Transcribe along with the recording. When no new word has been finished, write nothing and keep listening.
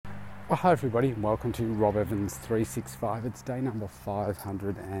Well, hi everybody and welcome to Rob Evans 365. It's day number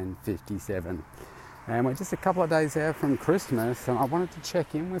 557 and we're just a couple of days out from Christmas, and I wanted to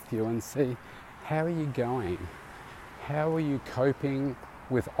check in with you and see how are you going? How are you coping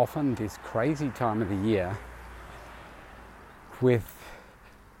with often this crazy time of the year with,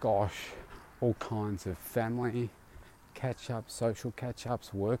 all kinds of family catch-ups, social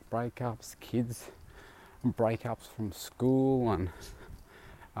catch-ups, work breakups, kids breakups from school, and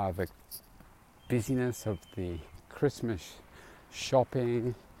the busyness of the Christmas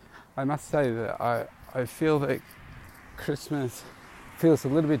shopping. I must say that I feel that Christmas feels a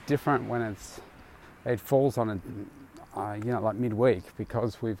little bit different when it falls on like midweek,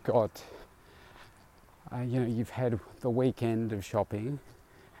 because we've got you've had the weekend of shopping,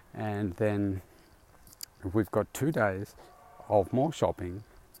 and then we've got 2 days of more shopping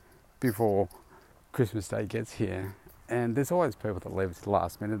before Christmas Day gets here. And there's always people that leave it to the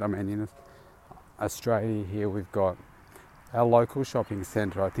last minute. I mean, in Australia here, we've got our local shopping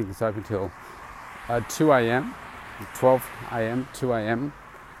centre. I think it's open till 2 a.m, 12 a.m, 2 a.m.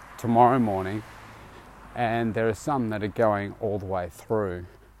 tomorrow morning. And there are some that are going all the way through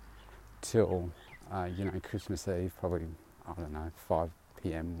till, Christmas Eve, probably, 5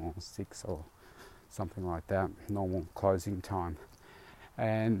 p.m. or 6 or something like that, normal closing time.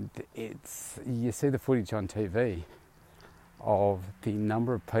 And you see the footage on TV of the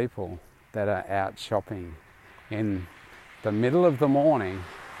number of people that are out shopping in the middle of the morning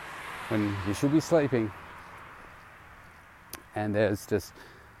when you should be sleeping, and there's just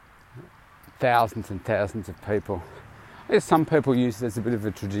thousands and thousands of people. There's some people use it as a bit of a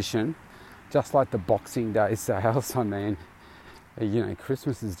tradition, just like the Boxing Day sales. I mean,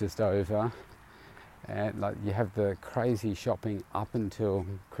 Christmas is just over, and like you have the crazy shopping up until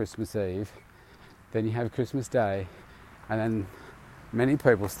Christmas Eve, then you have Christmas Day, and then many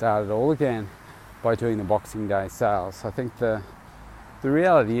people start it all again by doing the Boxing Day sales. I think the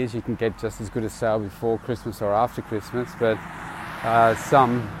reality is you can get just as good a sale before Christmas or after Christmas, but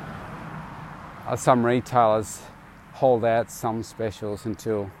some retailers hold out some specials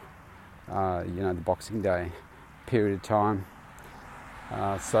until the Boxing Day period of time.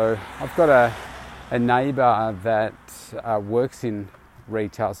 So I've got a neighbour that works in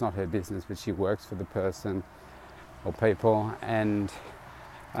retail. It's not her business, but she works for the person or people, and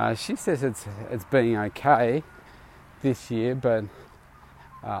she says it's been okay this year, but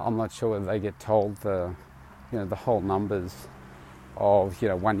I'm not sure whether they get told the whole numbers of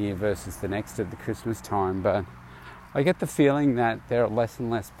 1 year versus the next at the Christmas time. But I get the feeling that there are less and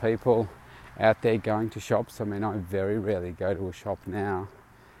less people out there going to shops. I mean, I very rarely go to a shop now.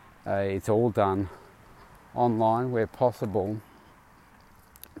 It's all done online where possible,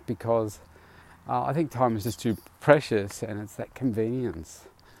 because I think time is just too precious, and it's that convenience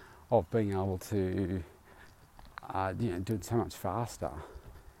of being able to do it so much faster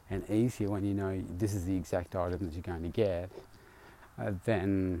and easier when you know this is the exact item that you're going to get.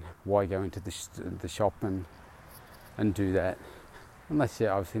 Then why go into the shop and do that, unless you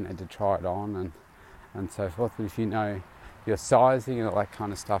obviously need to try it on and so forth. But if you know your sizing and all that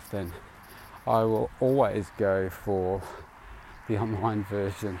kind of stuff, then I will always go for the online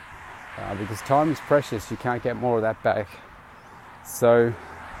version, because time is precious. You can't get more of that back. So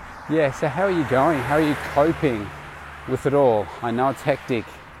how are you going? How are you coping with it all? I know it's hectic,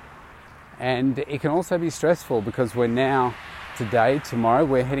 and it can also be stressful, because tomorrow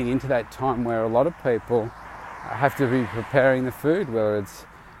we're heading into that time where a lot of people have to be preparing the food, whether it's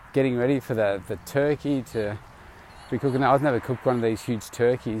getting ready for the turkey to be cooking. I've never cooked one of these huge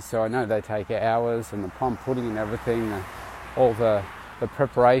turkeys, so I know they take hours, and the plum pudding and everything, all the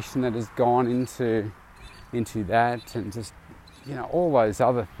preparation that has gone into that, and just all those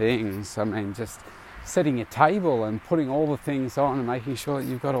other things. I mean, just setting a table and putting all the things on and making sure that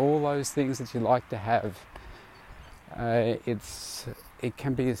you've got all those things that you like to have. It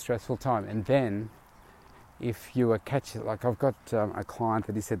can be a stressful time. And then if you are like I've got a client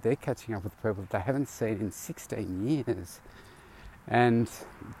that he said they're catching up with people that they haven't seen in 16 years. And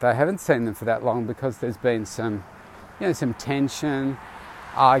they haven't seen them for that long because there's been some tension,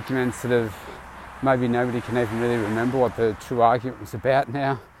 arguments that have, maybe nobody can even really remember what the true argument was about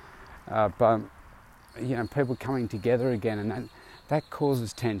now. But people coming together again, and that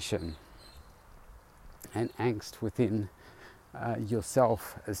causes tension and angst within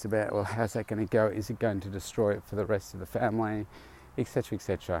yourself as about, well, how's that going to go? Is it going to destroy it for the rest of the family, etc.,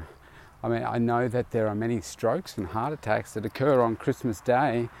 etc. I mean, I know that there are many strokes and heart attacks that occur on Christmas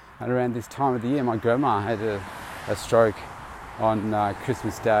Day and around this time of the year. My grandma had a stroke on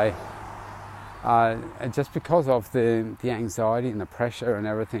Christmas Day, and just because of the anxiety and the pressure and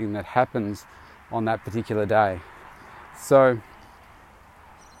everything that happens on that particular day. So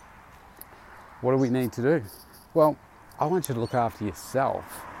what do we need to do? Well, I want you to look after yourself,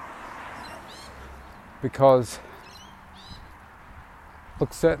 because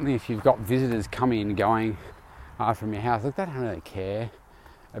look, certainly if you've got visitors coming and going from your house, look, they don't really care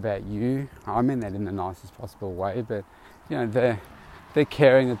about you. I mean that in the nicest possible way, but they're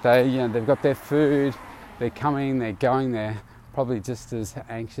caring that they've got their food, they're coming, they're going, they're probably just as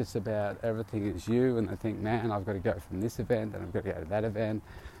anxious about everything as you, and they think, man, I've got to go from this event and I've got to go to that event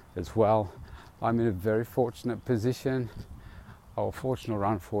as well. I'm in a very fortunate position, or fortunate or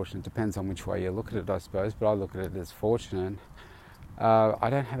unfortunate, depends on which way you look at it, I suppose, but I look at it as fortunate. I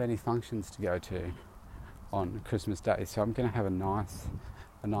don't have any functions to go to on Christmas Day, so I'm going to have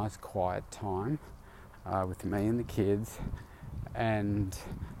a nice quiet time with me and the kids, and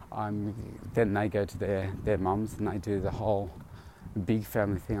then they go to their mums and they do the whole big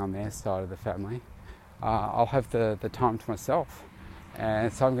family thing on their side of the family. I'll have the time to myself,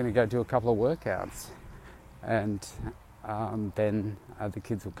 and so I'm going to go do a couple of workouts, and then the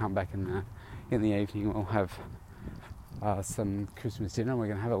kids will come back in the evening. We'll have some Christmas dinner. We're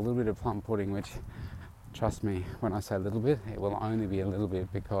going to have a little bit of plum pudding, which, trust me, when I say a little bit, it will only be a little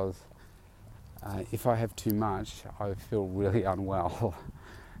bit, because if I have too much, I feel really unwell,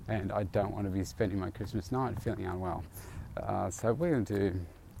 and I don't want to be spending my Christmas night feeling unwell. So we're going to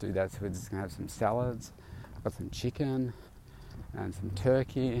do that. So we're just going to have some salads. I've got some chicken and some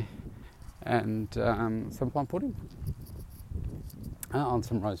turkey and some plum pudding and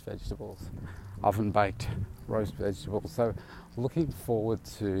some roast vegetables, oven baked roast vegetables. So looking forward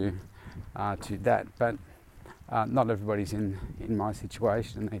to that. But not everybody's in my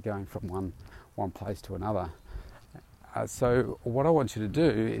situation. They're going from one place to another. So what I want you to do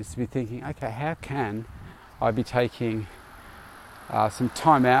is to be thinking, okay, how can I be taking some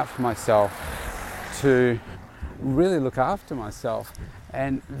time out for myself to really look after myself?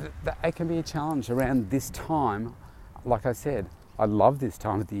 And it can be a challenge around this time. Like I said, I love this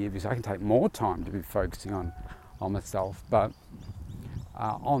time of the year because I can take more time to be focusing on myself. But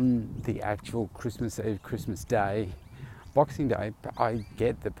on the actual Christmas Eve, Christmas Day, Boxing Day, I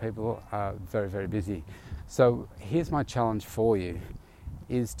get that people are very, very busy. So here's my challenge for you,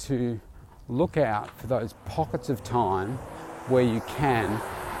 is to look out for those pockets of time where you can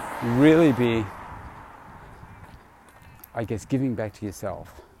really be, I guess, giving back to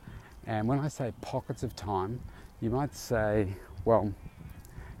yourself. And when I say pockets of time, you might say, well,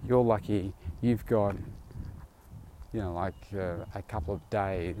 you're lucky, you've got, a couple of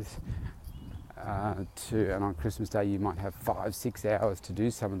days and on Christmas Day you might have 5-6 hours to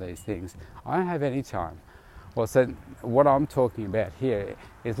do some of these things. I don't have any time. Well, so what I'm talking about here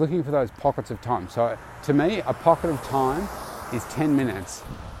is looking for those pockets of time. So to me, a pocket of time is 10 minutes,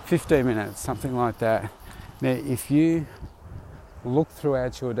 15 minutes, something like that. Now, if you look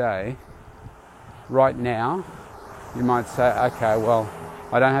throughout your day right now, you might say, okay, well,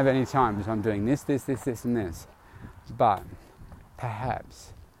 I don't have any time because I'm doing this, and this. But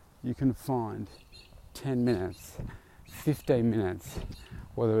perhaps you can find 10 minutes, 15 minutes,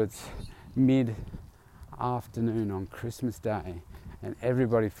 whether it's mid-afternoon on Christmas Day and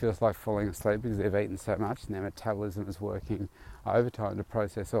everybody feels like falling asleep because they've eaten so much and their metabolism is working overtime to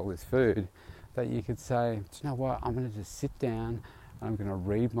process all this food, that you could say, do you know what, I'm going to just sit down and I'm going to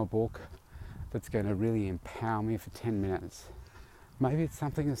read my book that's going to really empower me for 10 minutes. Maybe it's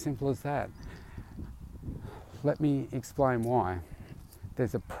something as simple as that. Let me explain why.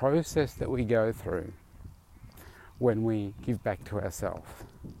 There's a process that we go through when we give back to ourselves.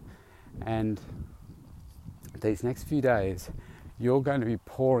 And these next few days, you're going to be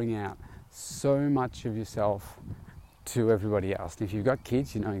pouring out so much of yourself to everybody else. And if you've got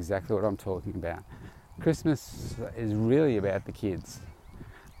kids, you know exactly what I'm talking about. Christmas is really about the kids,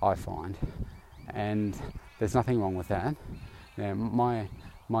 I find. And there's nothing wrong with that. Now,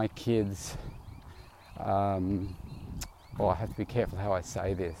 my kids... well, I have to be careful how I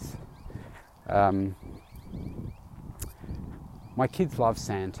say this. My kids love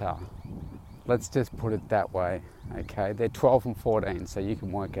Santa. Let's just put it that way, okay? They're 12 and 14, so you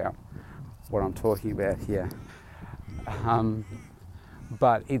can work out what I'm talking about here.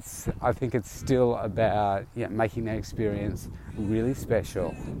 But I think it's still about making that experience really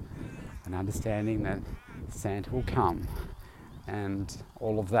special and understanding that Santa will come and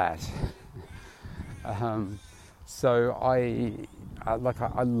all of that. So I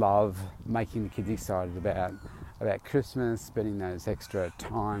love making the kids excited about Christmas, spending those extra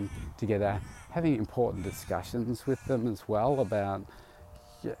time together, having important discussions with them as well about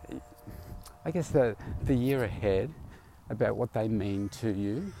I guess, the year ahead, about what they mean to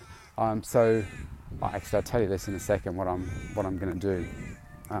you. Actually, I'll tell you this in a second. What I'm going to do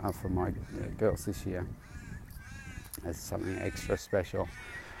for my girls this year as something extra special.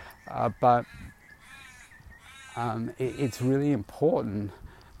 But it's really important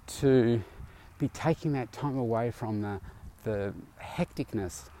to be taking that time away from the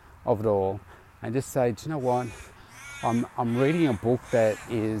hecticness of it all, and just say, do you know what? I'm reading a book that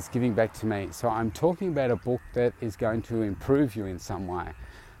is giving back to me. So I'm talking about a book that is going to improve you in some way.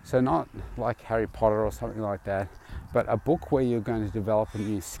 So not like Harry Potter or something like that, but a book where you're going to develop a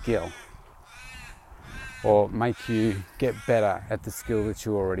new skill or make you get better at the skill that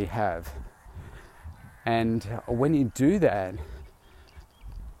you already have. And when you do that,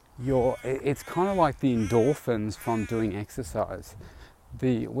 it's kind of like the endorphins from doing exercise.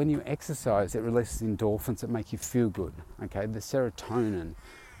 When you exercise, it releases endorphins that make you feel good. Okay, the serotonin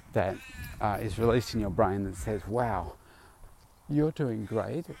that is released in your brain that says, "Wow, you're doing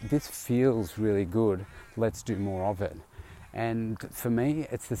great. This feels really good. Let's do more of it." And for me,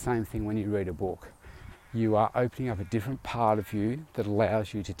 it's the same thing when you read a book. You are opening up a different part of you that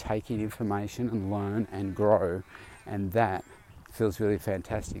allows you to take in information and learn and grow, and that feels really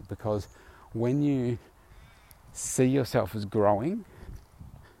fantastic, because when you see yourself as growing,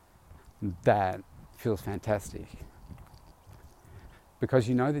 that feels fantastic, because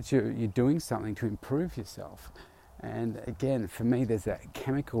you know that you're doing something to improve yourself. And again, for me, there's that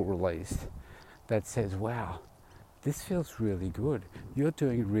chemical release that says, wow, this feels really good. You're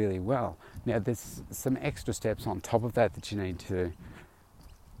doing really well. Now, there's some extra steps on top of that you need to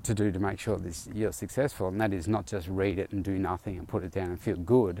do to make sure that you're successful, and that is not just read it and do nothing and put it down and feel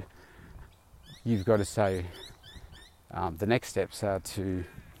good. You've got to say, the next steps are to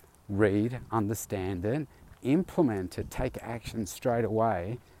read, understand it, implement it, take action straight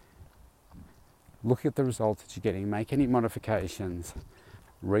away, look at the results that you're getting, make any modifications,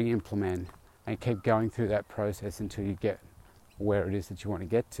 re-implement, and keep going through that process until you get where it is that you want to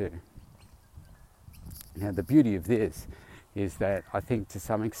get to. Now, the beauty of this is that I think to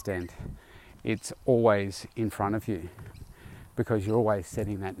some extent it's always in front of you, because you're always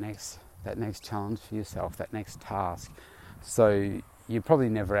setting that next challenge for yourself, that next task. So you probably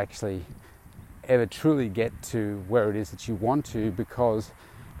never actually ever truly get to where it is that you want to, because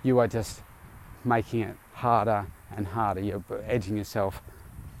you are just making it harder and harder. You're edging yourself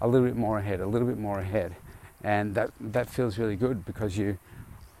a little bit more ahead, and that feels really good, because you're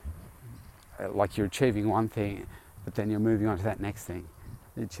achieving one thing, but then you're moving on to that next thing.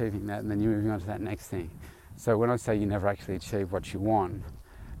 You're achieving that, and then you're moving on to that next thing. So when I say you never actually achieve what you want,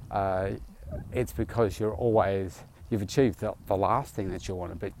 it's because you've achieved the last thing that you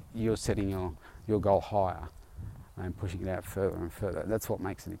wanted, but you're setting your goal higher and pushing it out further and further. That's what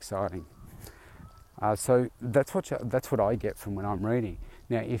makes it exciting. So that's what I get from when I'm reading.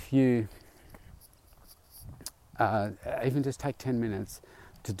 Now, if you even just take 10 minutes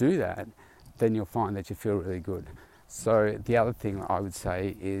to do that, then you'll find that you feel really good. So the other thing I would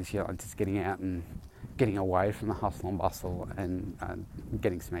say is, just getting out and getting away from the hustle and bustle and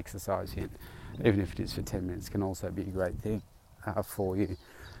getting some exercise in, even if it is for 10 minutes, can also be a great thing for you.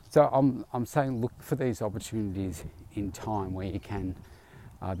 So I'm saying, look for these opportunities in time where you can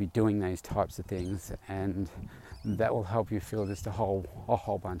be doing these types of things, and that will help you feel just a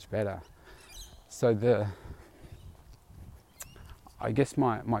whole bunch better. So I guess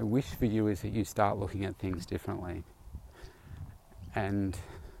my wish for you is that you start looking at things differently. And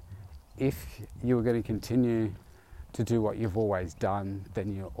if you're going to continue to do what you've always done,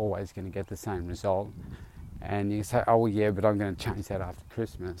 then you're always going to get the same result. And you say, oh well, yeah, but I'm going to change that after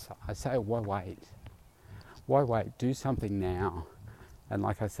Christmas. I say, why wait? Why wait? Do something now. And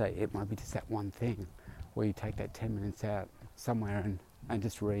like I say, it might be just that one thing where you take that 10 minutes out somewhere and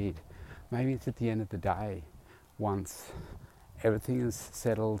just read. Maybe it's at the end of the day, once everything is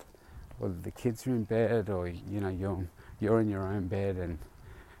settled, whether the kids are in bed or you're in your own bed, and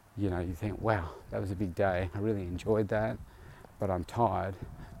you think, wow, that was a big day, I really enjoyed that, but I'm tired.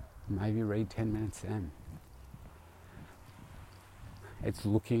 Maybe read 10 minutes then. It's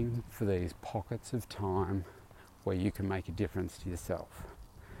looking for these pockets of time where you can make a difference to yourself.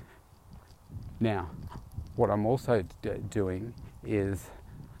 Now, what I'm also doing is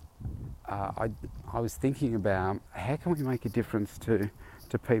I was thinking about how can we make a difference to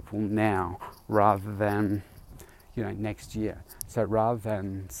people now rather than next year. So rather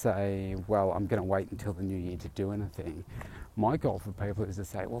than say, well, I'm going to wait until the new year to do anything, my goal for people is to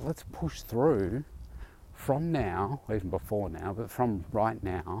say, well, let's push through from now, or even before now, but from right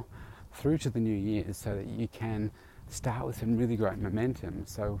now through to the new year, so that you can start with some really great momentum.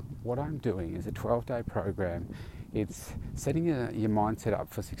 So what I'm doing is a 12-day program. It's setting your mindset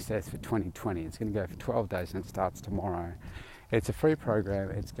up for success for 2020. It's going to go for 12 days and it starts tomorrow. It's a free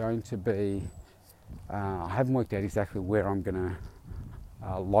program. It's going to be, I haven't worked out exactly where I'm going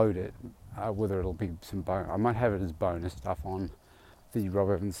to load it, whether it'll be I might have it as bonus stuff on the Rob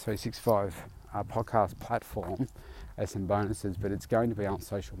Evans 365 podcast platform as some bonuses, but it's going to be on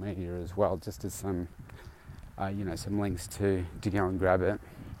social media as well, just as some some links to go and grab it.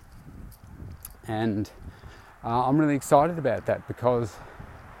 And I'm really excited about that because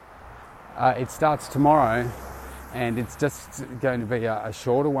it starts tomorrow, and it's just going to be a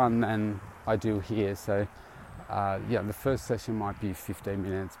shorter one than I do here. So the first session might be 15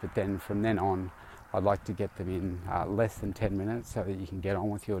 minutes, but then from then on I'd like to get them in less than 10 minutes so that you can get on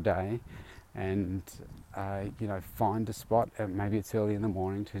with your day and find a spot. Maybe it's early in the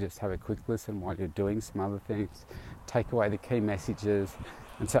morning to just have a quick listen while you're doing some other things, take away the key messages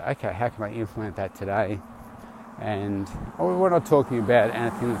and say, okay, how can I implement that today? And we're not talking about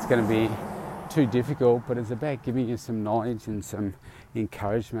anything that's going to be too difficult, but it's about giving you some knowledge and some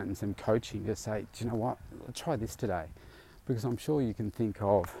encouragement and some coaching to say, do you know what, let's try this today. Because I'm sure you can think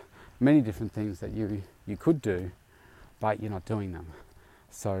of many different things that you could do, but you're not doing them.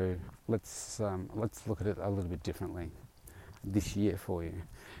 So let's look at it a little bit differently this year for you.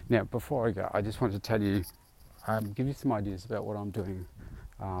 Now, before I go, I just want to tell you, give you some ideas about what I'm doing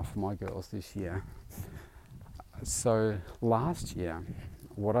for my girls this year. So last year,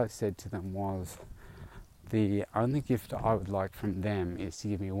 what I said to them was, the only gift I would like from them is to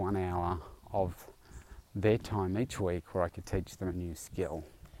give me 1 hour of their time each week where I could teach them a new skill.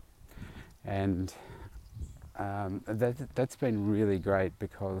 And that's been really great,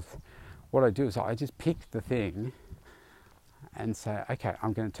 because what I do is I just pick the thing and say, okay,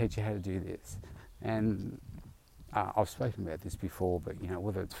 I'm going to teach you how to do this. And I've spoken about this before, but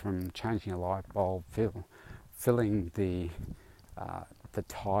whether it's from changing a light bulb, filling the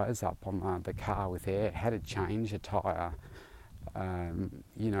tyres up on the car with air, how to change a tyre,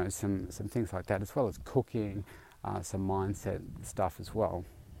 some things like that, as well as cooking, some mindset stuff as well.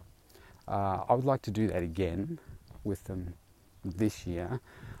 I would like to do that again with them this year,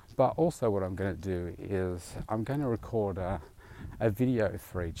 but also what I'm going to do is I'm going to record a video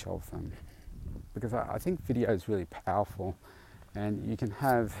for each of them, because I think video is really powerful, and you can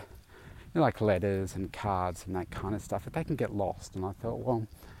have like letters and cards and that kind of stuff, but they can get lost. And I thought, well,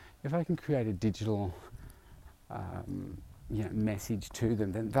 if I can create a digital message to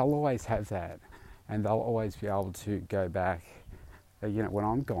them, then they'll always have that, and they'll always be able to go back when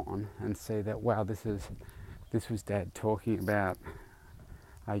I'm gone and see that, wow, this was Dad talking about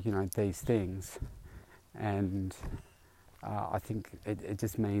these things. And I think it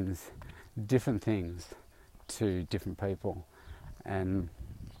just means different things to different people. And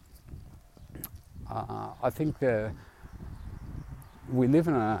I think we live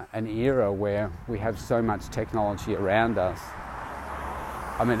in an era where we have so much technology around us.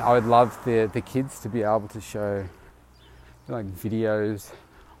 I mean, I would love the kids to be able to show like videos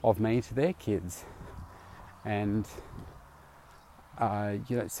of me to their kids, and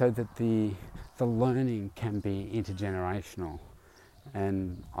so that the learning can be intergenerational.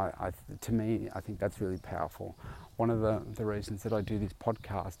 And to me, I think that's really powerful. One of the reasons that I do this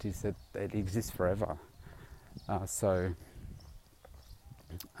podcast is that it exists forever. So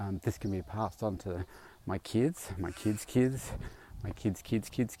this can be passed on to my kids, my kids' kids, my kids' kids'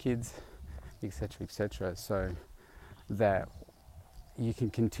 kids' kids, etc., etc. So that you can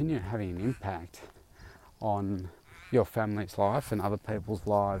continue having an impact on your family's life and other people's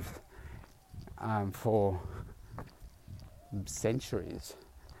lives for centuries.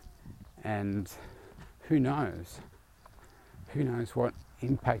 And who knows what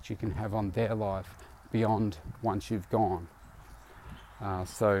impact you can have on their life beyond once you've gone.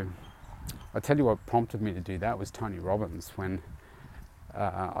 So I tell you what prompted me to do that was Tony Robbins, when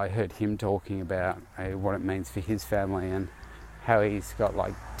I heard him talking about what it means for his family and how he's got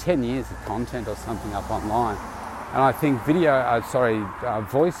like 10 years of content or something up online. And I think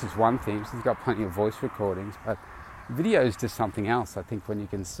voice is one thing, so he's got plenty of voice recordings, but video is just something else. I think when you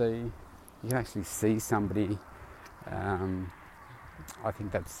can actually see somebody, I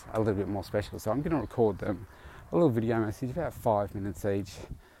think that's a little bit more special. So I'm going to record them a little video message, about 5 minutes each,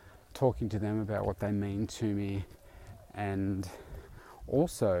 talking to them about what they mean to me, and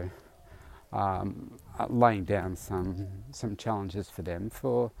also laying down some challenges for them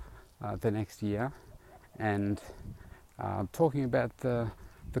for the next year, and talking about the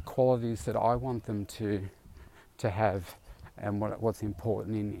qualities that I want them to have, and what's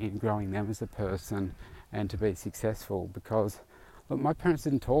important in growing them as a person, and to be successful. Because look, my parents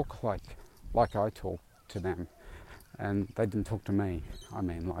didn't talk like I talk to them, and they didn't talk to me. I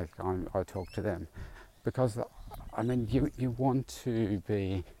mean, like I talk to them, because I mean, you want to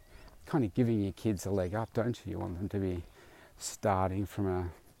be kind of giving your kids a leg up, don't you? You want them to be starting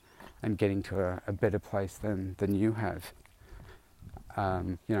from and getting to a better place than you have,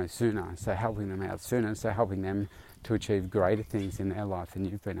 sooner. So helping them out sooner, so helping them to achieve greater things in their life than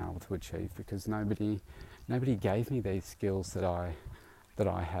you've been able to achieve, because nobody gave me these skills that I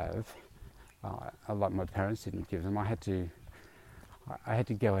have. Like my parents didn't give them. I had to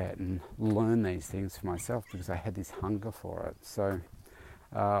go out and learn these things for myself, because I had this hunger for it. So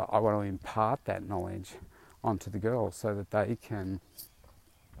I want to impart that knowledge onto the girls so that they can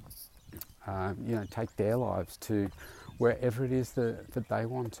take their lives to wherever it is that they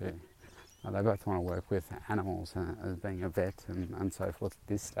want to. They both want to work with animals as being a vet and so forth at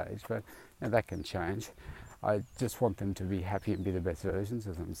this stage, but that can change. I just want them to be happy and be the best versions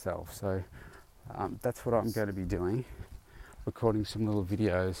of themselves. So that's what I'm going to be doing, recording some little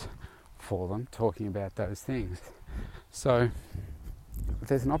videos for them, talking about those things. So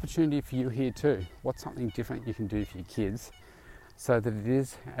there's an opportunity for you here too. What's something different you can do for your kids so that it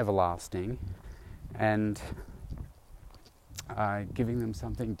is everlasting, and giving them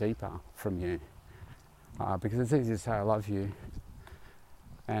something deeper from you, because it's easy to say I love you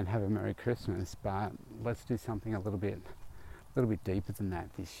and have a Merry Christmas, but let's do something a little bit deeper than that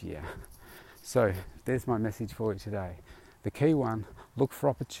this year. So there's my message for you today. The key one: look for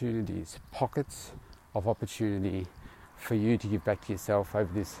opportunities, pockets of opportunity for you to give back to yourself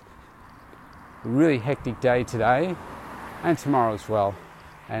over this really hectic day today and tomorrow as well.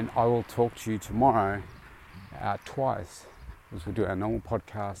 And I will talk to you tomorrow twice, because we'll do our normal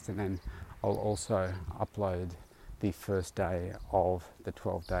podcast, and then I'll also upload the first day of the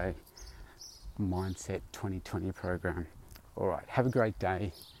 12-day Mindset 2020 program. All right, have a great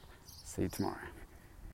day. See you tomorrow.